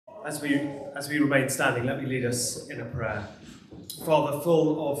As we remain standing, let me lead us in a prayer. Father,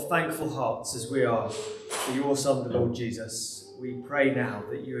 full of thankful hearts as we are for your Son, the Lord Jesus, we pray now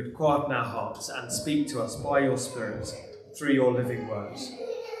that you would quieten our hearts and speak to us by your Spirit through your living word.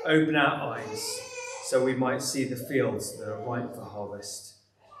 Open our eyes so we might see the fields that are ripe for harvest.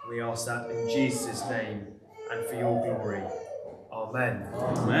 We ask that in Jesus' name and for your glory. Amen.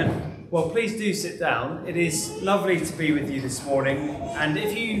 Amen. Well, please do sit down. It is lovely to be with you this morning. And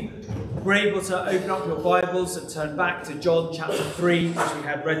if you were able to open up your Bibles and turn back to John chapter 3, which we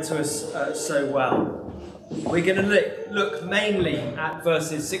had read to us so well, we're going to look mainly at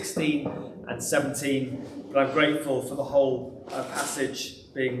verses 16 and 17, but I'm grateful for the whole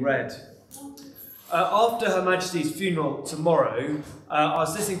passage being read. After Her Majesty's funeral tomorrow, I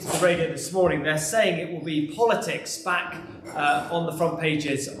was listening to the radio this morning. They're saying it will be politics back on the front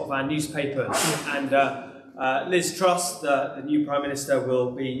pages of our newspapers. And Liz Truss, the new Prime Minister,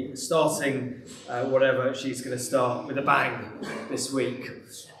 will be starting whatever she's going to start with a bang this week.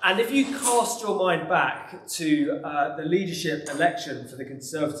 And if you cast your mind back to the leadership election for the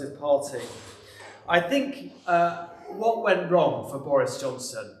Conservative Party, I think what went wrong for Boris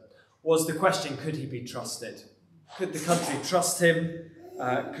Johnson was the question, could he be trusted? Could the country trust him?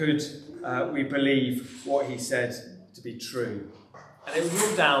 Could we believe what he said to be true? And it was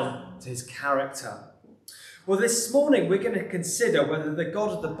all down to his character. Well, this morning we're going to consider whether the God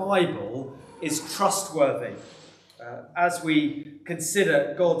of the Bible is trustworthy. As we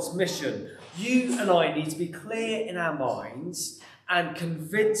consider God's mission, you and I need to be clear in our minds and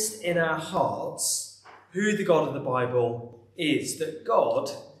convinced in our hearts who the God of the Bible is, that God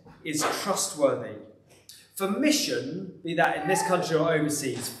is trustworthy. For mission, be that in this country or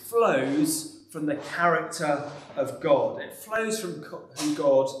overseas, flows from the character of God. It flows from who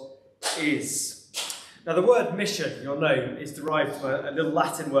God is. Now, the word mission, you'll know, is derived from a little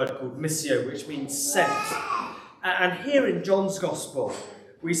Latin word called missio, which means sent. And here in John's Gospel,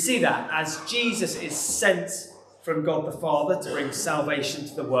 we see that as Jesus is sent from God the Father to bring salvation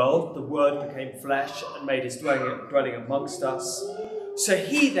to the world, the Word became flesh and made his dwelling amongst us. So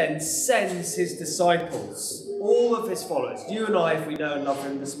he then sends his disciples, all of his followers, you and I, if we know and love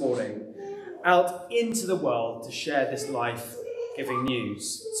him this morning, out into the world to share this life-giving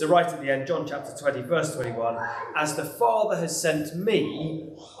news. So right at the end, John chapter 20, verse 21, as the Father has sent me,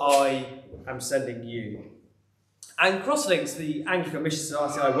 I am sending you. And Crosslinks, the Anglican Mission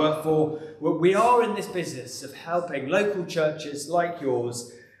Society I work for, we are in this business of helping local churches like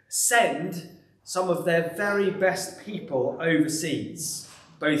yours send some of their very best people overseas,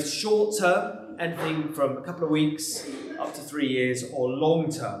 both short-term, anything from a couple of weeks up to 3 years, or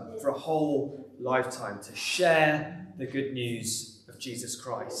long-term, for a whole lifetime, to share the good news of Jesus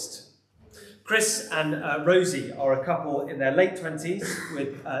Christ. Chris and Rosie are a couple in their late 20s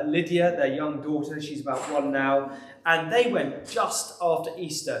with Lydia, their young daughter. She's about 1 now. And they went just after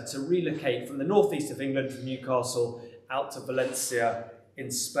Easter to relocate from the northeast of England, from Newcastle, out to Valencia in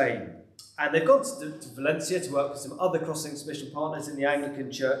Spain. And they've gone to Valencia to work with some other Crosslinks mission partners in the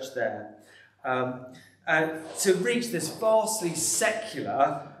Anglican church there, to reach this vastly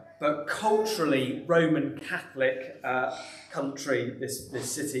secular but culturally Roman Catholic country, this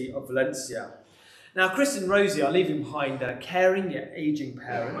city of Valencia. Now, Chris and Rosie are leaving behind caring yet ageing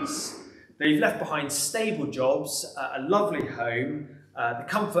parents. They've left behind stable jobs, a lovely home, the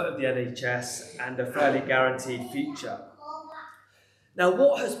comfort of the NHS, and a fairly guaranteed future. Now,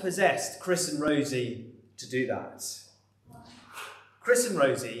 what has possessed Chris and Rosie to do that? Chris and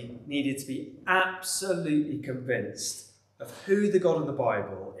Rosie needed to be absolutely convinced of who the God of the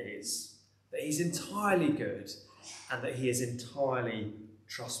Bible is, that he's entirely good and that he is entirely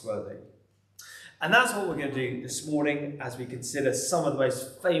trustworthy. And that's what we're going to do this morning as we consider some of the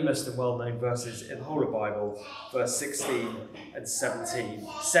most famous and well-known verses in the whole of the Bible, verse 16 and 17,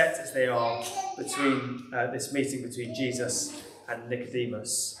 set as they are between this meeting between Jesus and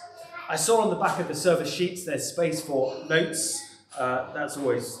Nicodemus. I saw on the back of the service sheets there's space for notes. That's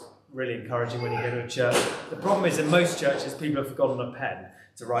always really encouraging when you go to a church. The problem is in most churches people have forgotten a pen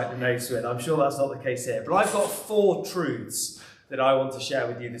to write the notes with. I'm sure that's not the case here. But I've got 4 truths that I want to share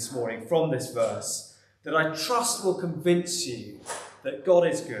with you this morning from this verse that I trust will convince you that God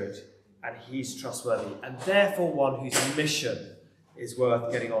is good and he's trustworthy, and therefore one whose mission is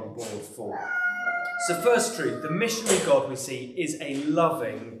worth getting on board for. So first truth, the missionary God we see is a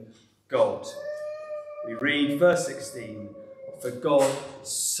loving God. We read verse 16, for God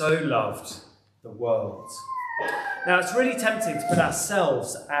so loved the world. Now, it's really tempting to put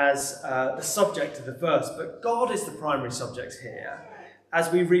ourselves as the subject of the verse, but God is the primary subject here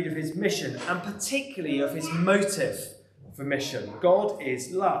as we read of his mission and particularly of his motive for mission. God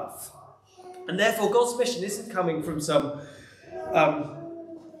is love. And therefore God's mission isn't coming from some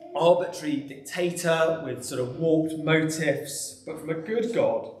arbitrary dictator with sort of warped motives, but from a good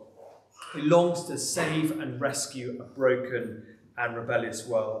God who longs to save and rescue a broken and rebellious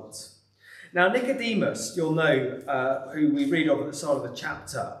world. Now, Nicodemus, you'll know, who we read of at the start of the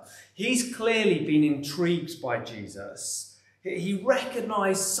chapter, he's clearly been intrigued by Jesus. He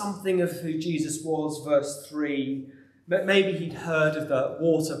recognised something of who Jesus was, verse 3. But maybe he'd heard of the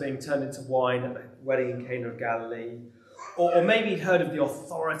water being turned into wine at the wedding in Cana of Galilee. Or maybe he'd heard of the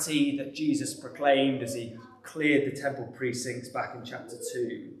authority that Jesus proclaimed as he cleared the temple precincts back in chapter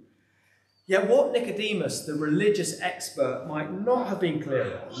 2. Yet what Nicodemus, the religious expert, might not have been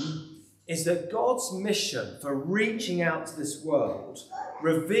clear on is that God's mission for reaching out to this world,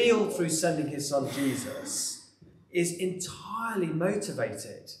 revealed through sending his son Jesus, is entirely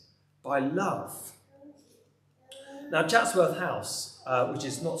motivated by love. Now, Chatsworth House, which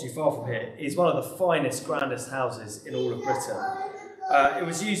is not too far from here, is one of the finest, grandest houses in all of Britain. It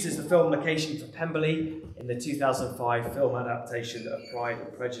was used as the film location for Pemberley in the 2005 film adaptation of Pride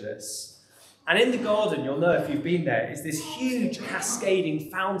and Prejudice. And in the garden, you'll know if you've been there, is this huge cascading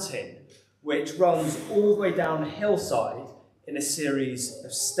fountain which runs all the way down a hillside in a series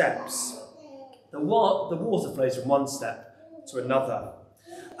of steps. The water flows from one step to another.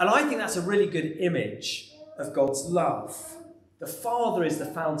 And I think that's a really good image of God's love. The Father is the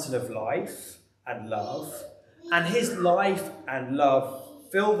fountain of life and love, and his life and love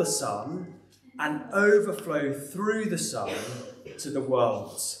fill the Son and overflow through the Son to the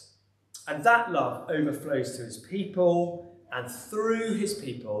world. And that love overflows to his people, and through his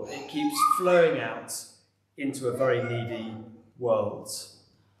people it keeps flowing out into a very needy world.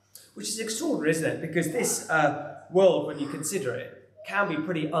 Which is extraordinary, isn't it? Because this world, when you consider it, can be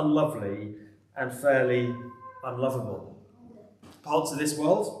pretty unlovely and fairly unlovable. Parts of this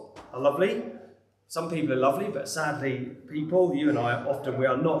world are lovely. Some people are lovely, but sadly, people, you and I, often we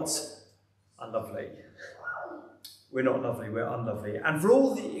are not unlovely. We're not lovely, we're unlovely. And for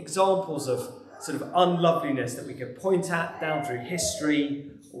all the examples of sort of unloveliness that we can point at down through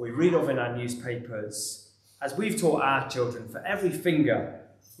history, or we read of in our newspapers, as we've taught our children, for every finger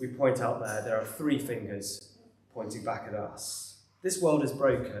we point out there are 3 fingers pointing back at us. This world is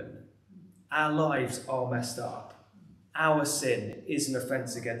broken. Our lives are messed up. Our sin is an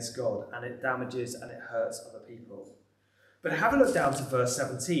offence against God, and it damages and it hurts other people. But have a look down to verse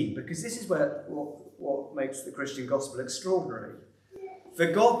 17, because this is what makes the Christian gospel extraordinary.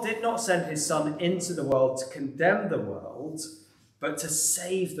 For God did not send his Son into the world to condemn the world, but to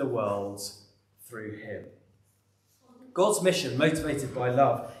save the world through him. God's mission, motivated by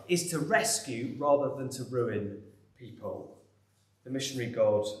love, is to rescue rather than to ruin people. The missionary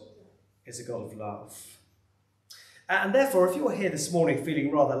God is a God of love. And therefore, if you're here this morning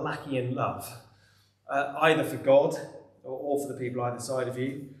feeling rather lacking in love, either for God or for the people either side of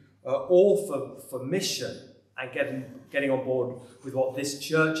you, or for mission and getting on board with what this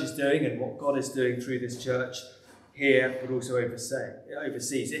church is doing and what God is doing through this church here, but also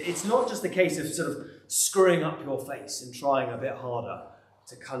overseas. It's not just a case of sort of screwing up your face and trying a bit harder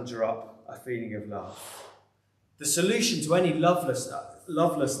to conjure up a feeling of love. The solution to any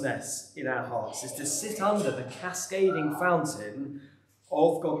lovelessness in our hearts is to sit under the cascading fountain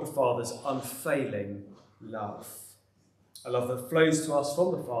of God the Father's unfailing love. A love that flows to us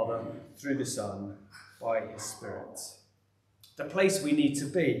from the Father through the Son by his Spirit. The place we need to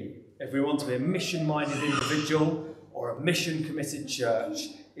be if we want to be a mission-minded individual or a mission-committed church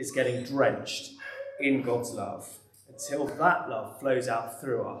is getting drenched in God's love until that love flows out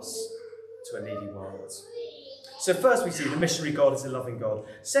through us to a needy world. So first we see the missionary God is a loving God.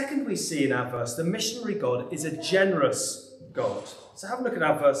 Second, we see in our verse the missionary God is a generous God. So have a look at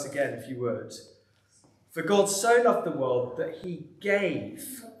our verse again, if you would. For God so loved the world that he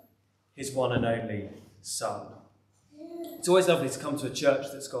gave his one and only Son. It's always lovely to come to a church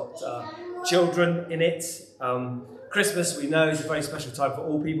that's got children in it. Christmas, we know, is a very special time for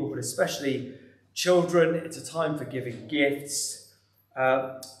all people, but especially children. It's a time for giving gifts.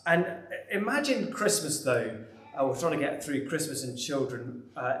 And imagine Christmas, though, we're trying to get through Christmas and children,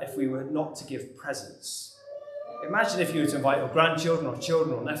 if we were not to give presents. Imagine if you were to invite your grandchildren or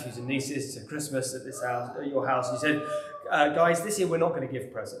children or nephews and nieces to Christmas at this house, at your house, and you said, guys, this year we're not going to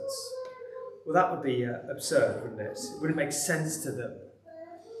give presents. Well, that would be absurd, wouldn't it? It wouldn't make sense to them.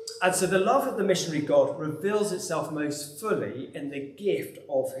 And so the love of the missionary God reveals itself most fully in the gift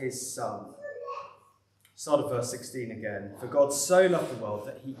of his Son. Start of verse 16 again. For God so loved the world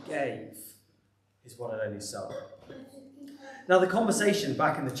that he gave his one and only Son. Now, the conversation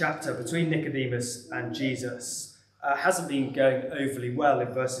back in the chapter between Nicodemus and Jesus hasn't been going overly well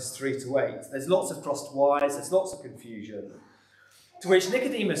in verses 3 to 8. There's lots of crossed wires, there's lots of confusion. To which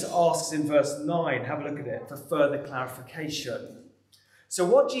Nicodemus asks in verse 9, have a look at it, for further clarification. So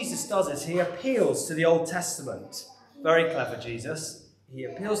what Jesus does is he appeals to the Old Testament. Very clever, Jesus. He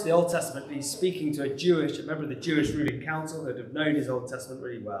appeals to the Old Testament. He's speaking to a member of the Jewish ruling council that have known his Old Testament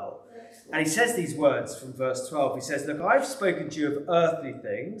really well. And he says these words from verse 12. He says, look, I've spoken to you of earthly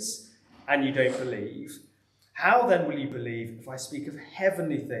things, and you don't believe. How then will you believe if I speak of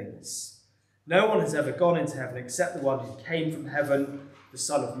heavenly things? No one has ever gone into heaven except the one who came from heaven, the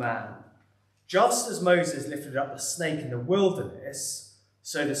Son of Man. Just as Moses lifted up the snake in the wilderness,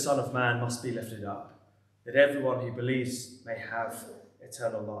 so the Son of Man must be lifted up, that everyone who believes may have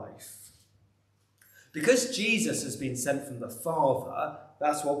eternal life. Because Jesus has been sent from the Father,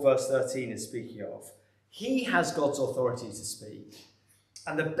 that's what verse 13 is speaking of. He has God's authority to speak.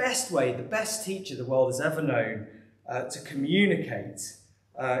 And the best way, the best teacher the world has ever known to communicate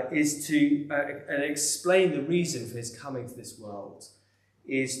is to explain the reason for his coming to this world,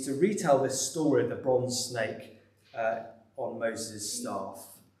 is to retell this story of the bronze snake on Moses' staff.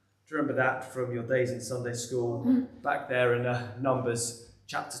 Do you remember that from your days in Sunday school? Back there in Numbers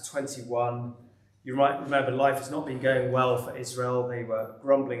chapter 21. You might remember life has not been going well for Israel. They were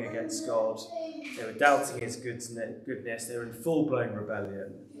grumbling against God. They were doubting his goodness. They were in full-blown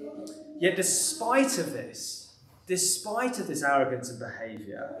rebellion. Yet despite of this arrogance and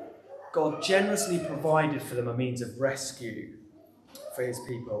behaviour, God generously provided for them a means of rescue for his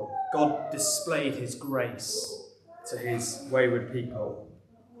people. God displayed his grace to his wayward people.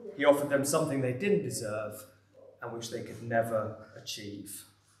 He offered them something they didn't deserve and which they could never achieve.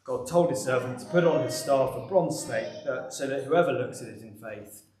 God told his servant to put on his staff a bronze snake so that whoever looks at it in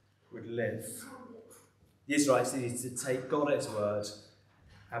faith would live. The Israelites needed to take God at his word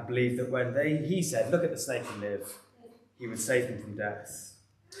and believe that when he said, look at the snake and live, he would save them from death.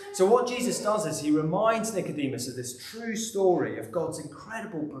 So what Jesus does is he reminds Nicodemus of this true story of God's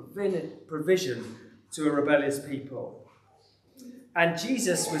incredible provision to a rebellious people. And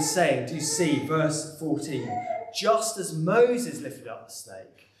Jesus was saying, do you see, verse 14, just as Moses lifted up the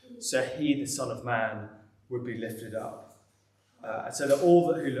snake, so he, the Son of Man, would be lifted up, so that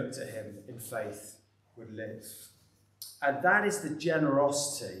all who looked at him in faith would live. And that is the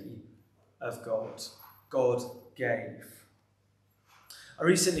generosity of God. God gave. I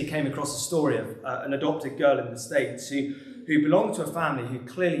recently came across a story of an adopted girl in the States who belonged to a family who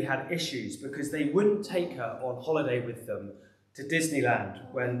clearly had issues because they wouldn't take her on holiday with them to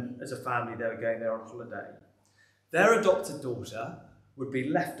Disneyland when, as a family, they were going there on holiday. Their adopted daughter would be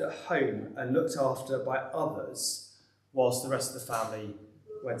left at home and looked after by others whilst the rest of the family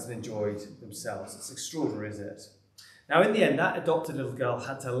went and enjoyed themselves. It's extraordinary, isn't it? Now, in the end, that adopted little girl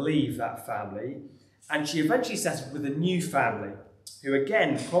had to leave that family, and she eventually settled with a new family who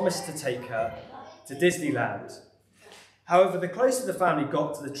again promised to take her to Disneyland. However, the closer the family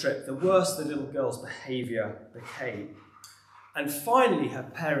got to the trip, the worse the little girl's behaviour became. And finally, her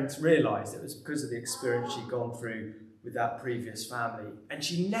parents realised it was because of the experience she'd gone through with that previous family. And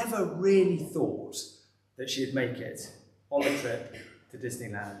she never really thought that she'd make it on the trip to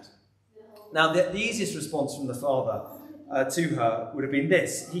Disneyland. Now, the easiest response from the father to her would have been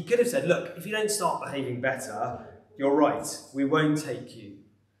this. He could have said, look, if you don't start behaving better, you're right, we won't take you.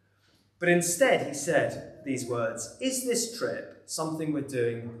 But instead, he said these words, is this trip something we're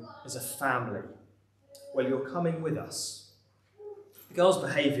doing as a family? Well, you're coming with us. The girl's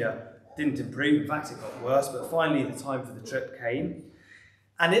behaviour didn't improve, in fact it got worse, but finally the time for the trip came.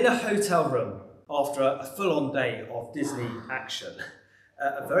 And in a hotel room, after a full-on day of Disney action,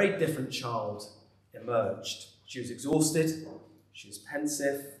 a very different child emerged. She was exhausted, she was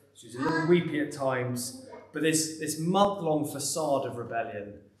pensive, she was a little weepy at times, but this month-long facade of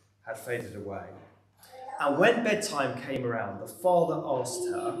rebellion had faded away. And when bedtime came around, the father asked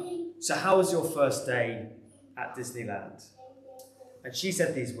her, so how was your first day at Disneyland? And she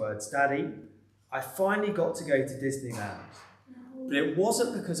said these words, Daddy, I finally got to go to Disneyland, but it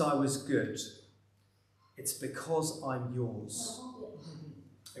wasn't because I was good, it's because I'm yours.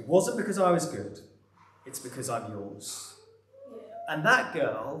 It wasn't because I was good, it's because I'm yours. And that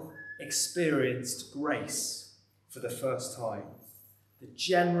girl experienced grace for the first time, the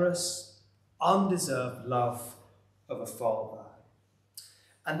generous, undeserved love of a father.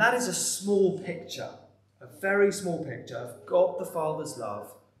 And that is a small picture, a very small picture of God the Father's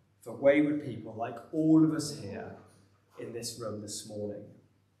love for wayward people like all of us here in this room this morning.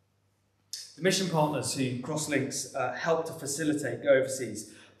 The mission partners who Crosslinks help to facilitate Go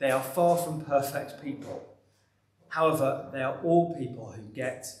Overseas, they are far from perfect people. However, they are all people who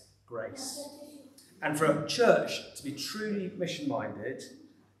get grace. And for a church to be truly mission-minded,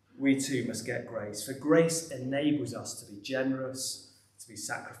 we too must get grace. For grace enables us to be generous, to be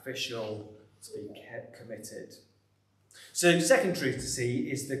sacrificial, to be committed. So second truth to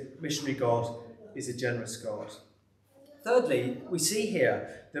see is the missionary God is a generous God. Thirdly, we see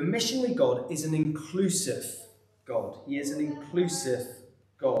here the missionary God is an inclusive God. He is an inclusive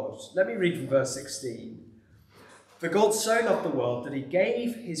God. Let me read from verse 16. For God so loved the world that he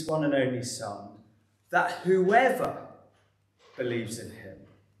gave his one and only Son, that whoever believes in him.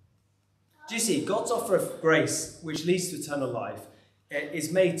 Do you see, God's offer of grace, which leads to eternal life,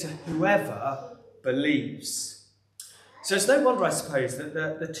 is made to whoever believes. So it's no wonder, I suppose, that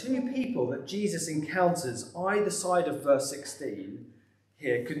the two people that Jesus encounters either side of verse 16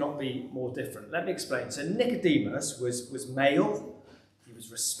 here could not be more different. Let me explain. So Nicodemus was male, he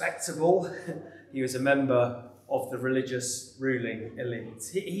was respectable, he was a member of the religious ruling elite.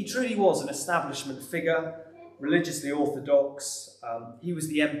 He truly was an establishment figure, religiously orthodox. He was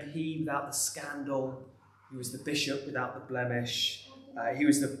the MP without the scandal. He was the bishop without the blemish. He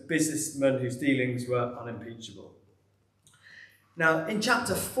was the businessman whose dealings were unimpeachable. Now, in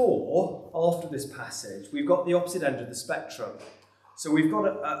chapter 4, after this passage, we've got the opposite end of the spectrum. So we've got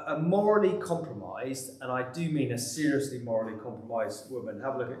a morally compromised, and I do mean a seriously morally compromised woman.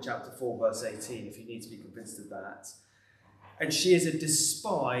 Have a look at chapter 4, verse 18, if you need to be convinced of that. And she is a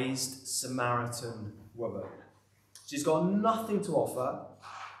despised Samaritan woman. She's got nothing to offer.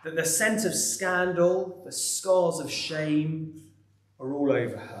 That the scent of scandal, the scars of shame are all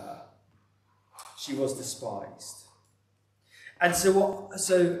over her. She was despised. And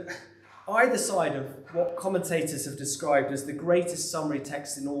so either side of what commentators have described as the greatest summary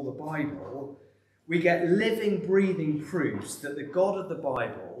text in all the Bible, we get living, breathing proofs that the God of the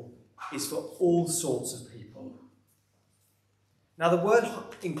Bible is for all sorts of people. Now, the word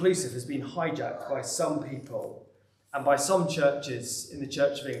inclusive has been hijacked by some people and by some churches in the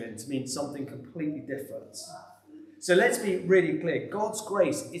Church of England to mean something completely different. So let's be really clear. God's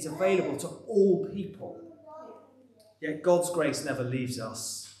grace is available to all people. Yet God's grace never leaves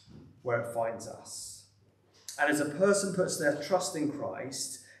us where it finds us. And as a person puts their trust in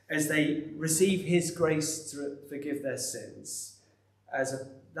Christ, as they receive his grace to forgive their sins,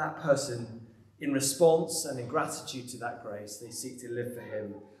 that person, in response and in gratitude to that grace, they seek to live for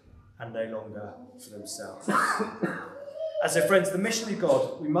him and no longer for themselves. And so, friends, the missionary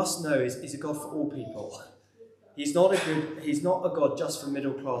God, we must know, is a God for all people. He's not a God just for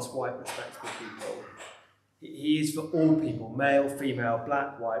middle-class, white, respectable people. He is for all people, male, female,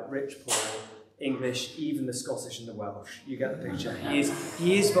 black, white, rich, poor, English, even the Scottish and the Welsh. You get the picture.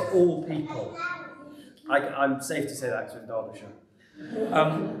 He is for all people. I'm safe to say that because we're in Derbyshire.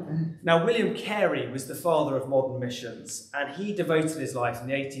 Now, William Carey was the father of modern missions, and he devoted his life in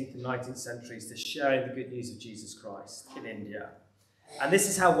the 18th and 19th centuries to sharing the good news of Jesus Christ in India. And this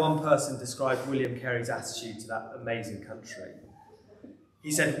is how one person described William Carey's attitude to that amazing country.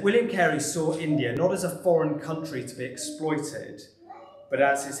 He said, William Carey saw India not as a foreign country to be exploited, but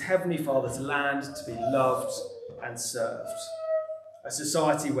as his heavenly Father's land to be loved and served. A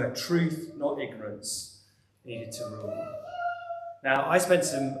society where truth, not ignorance, needed to rule. Now, I spent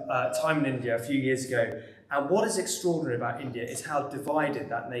some time in India a few years ago, and what is extraordinary about India is how divided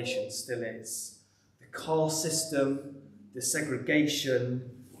that nation still is. The caste system, the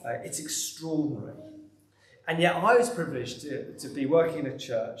segregation, it's extraordinary. And yet I was privileged to be working in a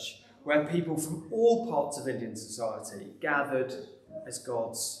church where people from all parts of Indian society gathered as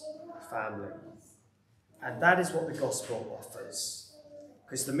God's family. And that is what the gospel offers.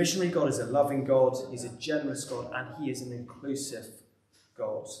 Because the missionary God is a loving God, he's a generous God, and he is an inclusive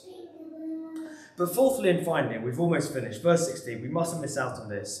God. But fourthly and finally, we've almost finished, verse 16, we mustn't miss out on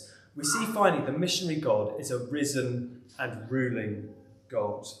this. We see finally the missionary God is a risen and ruling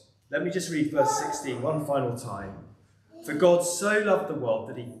God. Let me just read verse 16 one final time. For God so loved the world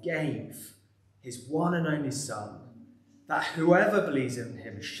that he gave his one and only Son, that whoever believes in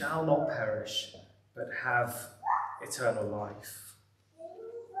him shall not perish, but have eternal life.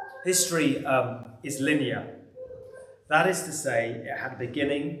 History is linear. That is to say, it had a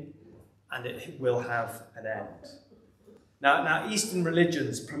beginning and it will have an end. Now Eastern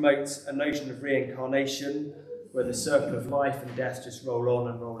religions promote a notion of reincarnation, where the circle of life and death just roll on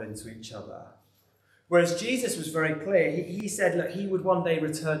and roll into each other. Whereas Jesus was very clear. He said, look, he would one day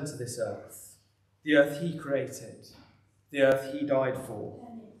return to this earth, the earth he created, the earth he died for,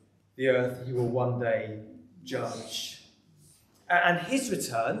 the earth he will one day judge. And his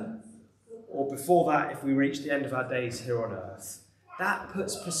return, or before that, if we reach the end of our days here on earth, that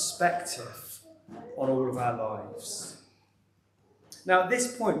puts perspective on all of our lives. Now, at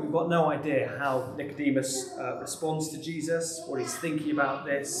this point, we've got no idea how Nicodemus responds to Jesus, what he's thinking about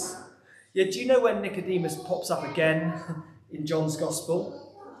this. Yet, do you know when Nicodemus pops up again in John's Gospel?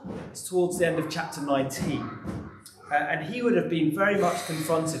 It's towards the end of chapter 19. And he would have been very much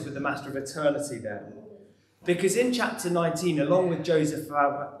confronted with the matter of eternity then. Because in chapter 19, along with Joseph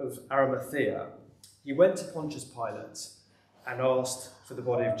of Arimathea, he went to Pontius Pilate and asked for the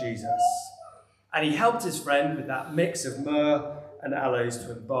body of Jesus. And he helped his friend with that mix of myrrh and aloes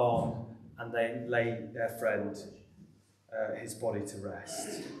to embalm, and they lay their friend, his body to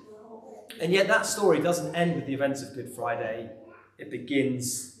rest. And yet that story doesn't end with the events of Good Friday. It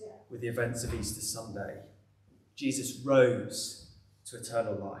begins with the events of Easter Sunday. Jesus rose to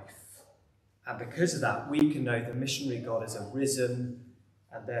eternal life. And because of that, we can know the missionary God is a risen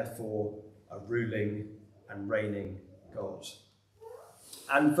and therefore a ruling and reigning God.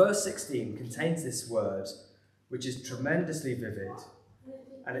 And verse 16 contains this word, which is tremendously vivid,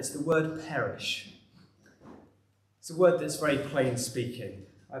 and it's the word perish. It's a word that's very plain speaking.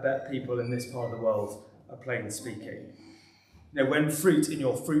 I bet people in this part of the world are plain speaking. You know, when fruit in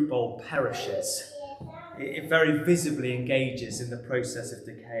your fruit bowl perishes, it very visibly engages in the process of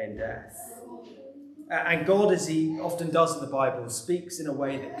decay and death. And God, as he often does in the Bible, speaks in a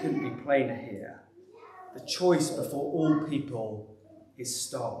way that couldn't be plainer here. The choice before all people is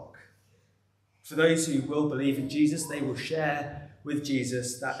stark. For those who will believe in Jesus, they will share with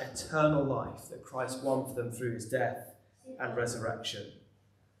Jesus that eternal life that Christ won for them through his death and resurrection.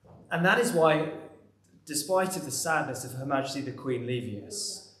 And that is why, despite of the sadness of Her Majesty the Queen leaving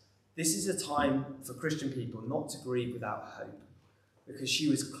us, this is a time for Christian people not to grieve without hope, because she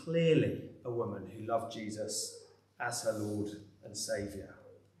was clearly a woman who loved Jesus as her Lord and Saviour.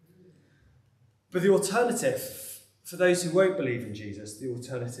 But the alternative, for those who won't believe in Jesus, the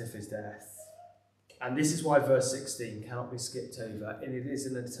alternative is death. And this is why verse 16 cannot be skipped over, and it is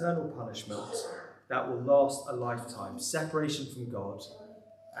an eternal punishment that will last a lifetime, separation from God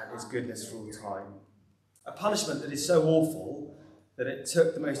and his goodness for all time. A punishment that is so awful that it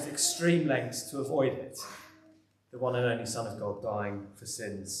took the most extreme lengths to avoid it. The one and only Son of God dying for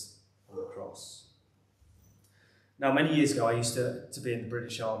sins on the cross. Now, many years ago, I used to be in the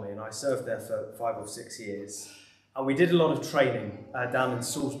British Army, and I served there for 5 or 6 years. And we did a lot of training down in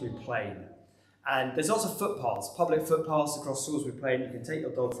Salisbury Plain. And there's lots of footpaths, public footpaths across Salisbury Plain. You can take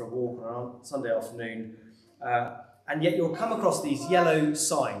your dog for a walk on a Sunday afternoon. And yet you'll come across these yellow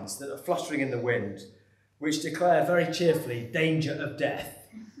signs that are fluttering in the wind, which declare very cheerfully, danger of death,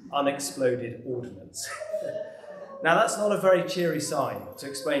 unexploded ordnance. Now, that's not a very cheery sign to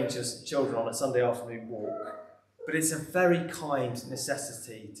explain to children on a Sunday afternoon walk, but it's a very kind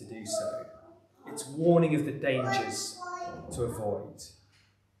necessity to do so. It's warning of the dangers to avoid.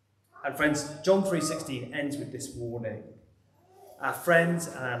 And friends, John 3:16 ends with this warning. Our friends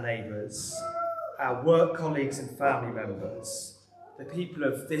and our neighbours, our work colleagues and family members, the people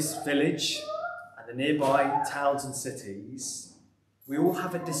of this village and the nearby towns and cities, we all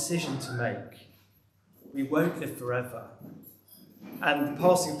have a decision to make. We won't live forever. And the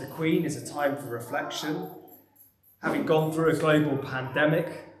passing of the Queen is a time for reflection. Having gone through a global pandemic,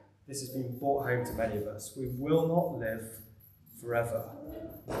 this has been brought home to many of us. We will not live forever.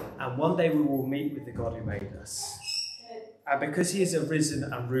 And one day we will meet with the God who made us. And because he is a risen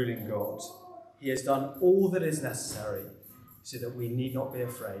and ruling God, he has done all that is necessary so that we need not be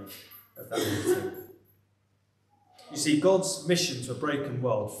afraid of that meeting. You see, God's mission to a broken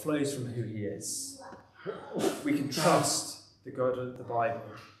world flows from who he is. We can trust the God of the Bible.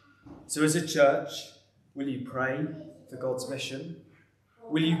 So as a church, will you pray for God's mission?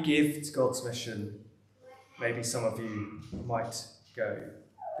 Will you give to God's mission? Maybe some of you might go.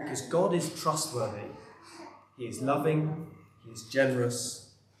 Because God is trustworthy. He is loving, he is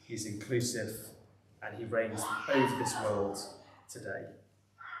generous, he is inclusive, and he reigns over this world today.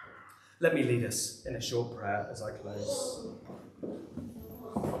 Let me lead us in a short prayer as I close.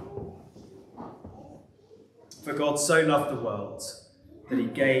 For God so loved the world that he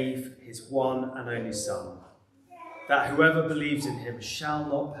gave his one and only Son, that whoever believes in him shall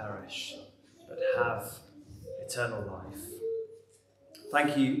not perish, but have eternal life.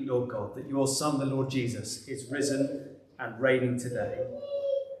 Thank you, Lord God, that your Son, the Lord Jesus, is risen and reigning today,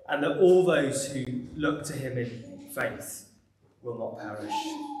 and that all those who look to him in faith will not perish.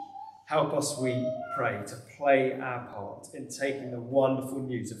 Help us, we pray, to play our part in taking the wonderful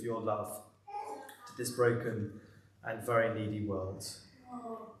news of your love to this broken and very needy world.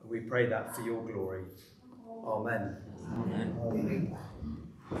 We pray that for your glory. Amen. Amen.